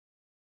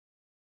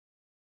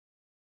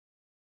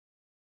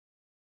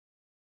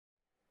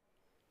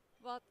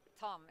Well,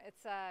 Tom,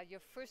 it's your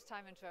first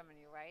time in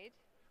Germany, right?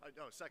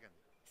 No, second.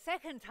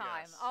 Second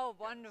time. Yes, Oh, yes,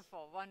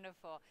 wonderful,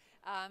 wonderful.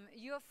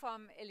 You're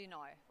from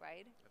Illinois,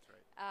 right? that's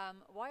right.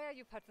 Why are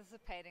you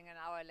participating in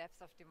our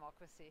Labs of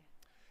Democracy?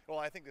 Well,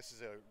 I think this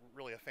is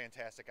really a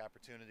fantastic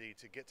opportunity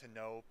to get to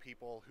know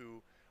people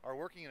who are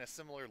working in a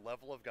similar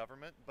level of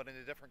government, but in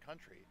a different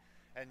country.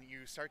 And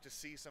you start to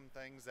see some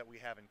things that we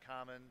have in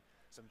common,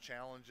 some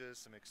challenges,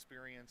 some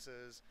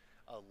experiences,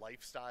 a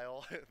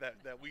lifestyle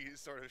that we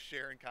sort of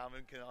share in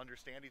common, can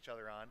understand each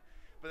other on.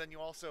 But then you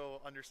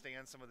also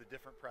understand some of the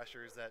different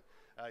pressures that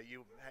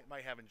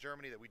might have in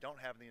Germany that we don't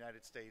have in the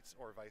United States,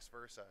 or vice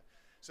versa.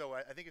 So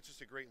I think it's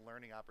just a great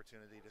learning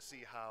opportunity to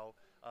see how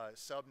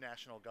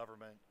subnational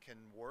government can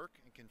work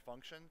and can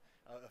function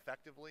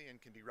effectively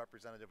and can be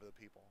representative of the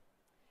people.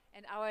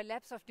 And our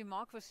Labs of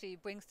Democracy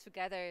brings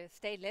together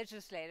state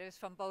legislators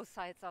from both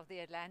sides of the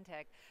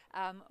Atlantic.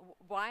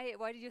 Why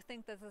do you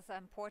think this is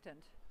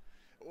important?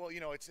 Well,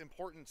 it's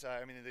important.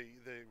 I mean,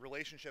 the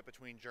relationship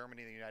between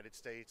Germany and the United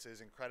States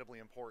is incredibly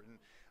important,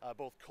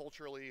 both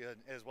culturally and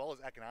as well as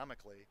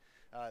economically.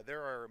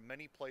 There are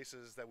many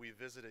places that we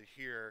visited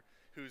here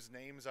whose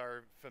names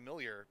are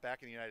familiar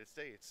back in the United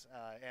States,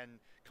 and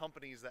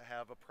companies that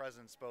have a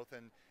presence both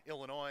in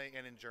Illinois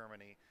and in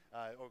Germany,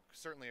 or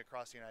certainly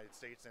across the United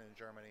States and in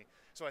Germany.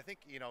 So I think,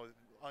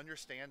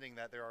 understanding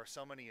that there are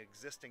so many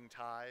existing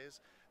ties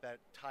that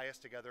tie us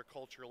together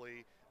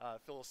culturally,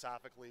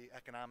 philosophically,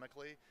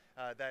 economically,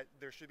 that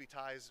there should be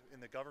ties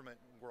in the government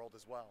world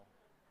as well.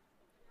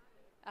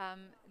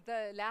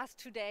 The last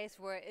 2 days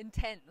were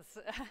intense,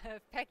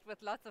 packed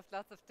with lots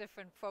of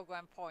different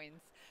program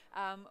points.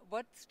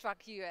 What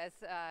struck you as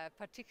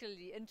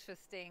particularly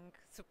interesting,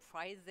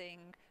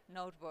 surprising,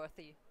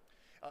 noteworthy?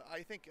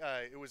 I think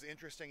it was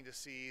interesting to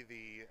see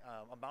the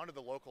amount of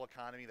the local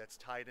economy that's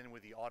tied in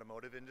with the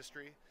automotive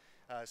industry.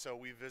 So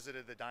we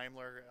visited the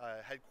Daimler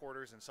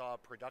headquarters and saw a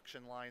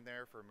production line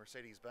there for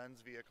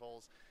Mercedes-Benz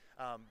vehicles.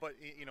 But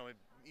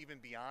even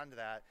beyond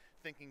that,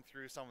 thinking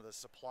through some of the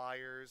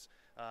suppliers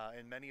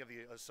and many of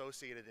the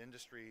associated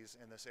industries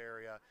in this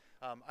area.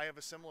 I have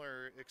a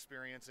similar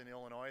experience in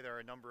Illinois. There are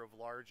a number of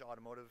large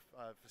automotive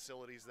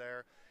facilities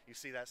there. You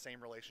see that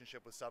same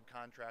relationship with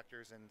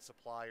subcontractors and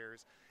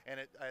suppliers, and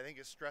I think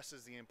it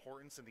stresses the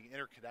importance and the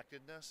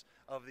interconnectedness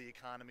of the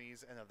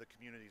economies and of the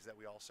communities that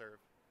we all serve.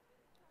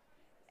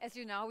 As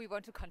you know, we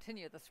want to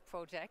continue this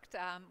project.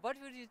 What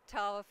would you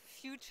tell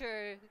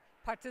future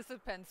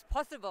participants,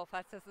 possible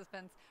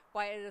participants,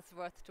 why it is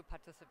worth to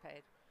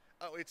participate?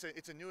 Oh, it's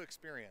a new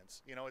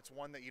experience. It's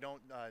one that you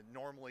don't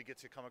normally get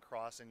to come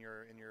across in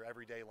your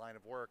everyday line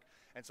of work.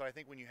 And so I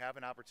think when you have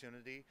an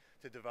opportunity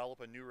to develop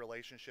a new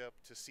relationship,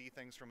 to see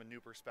things from a new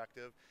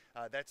perspective,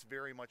 that's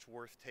very much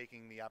worth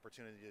taking the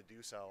opportunity to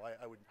do so.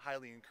 I would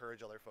highly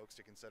encourage other folks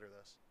to consider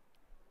this.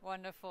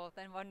 Wonderful.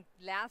 Then one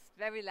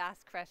very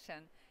last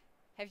question.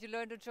 Have you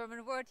learned a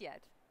German word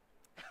yet?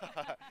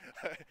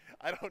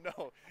 I don't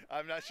know.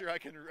 I'm not sure I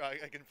can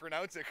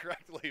pronounce it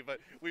correctly, but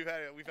we've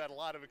had a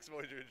lot of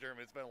exposure to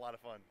German. It's been a lot of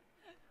fun.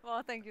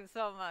 Well, thank you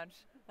so much.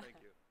 Thank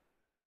you.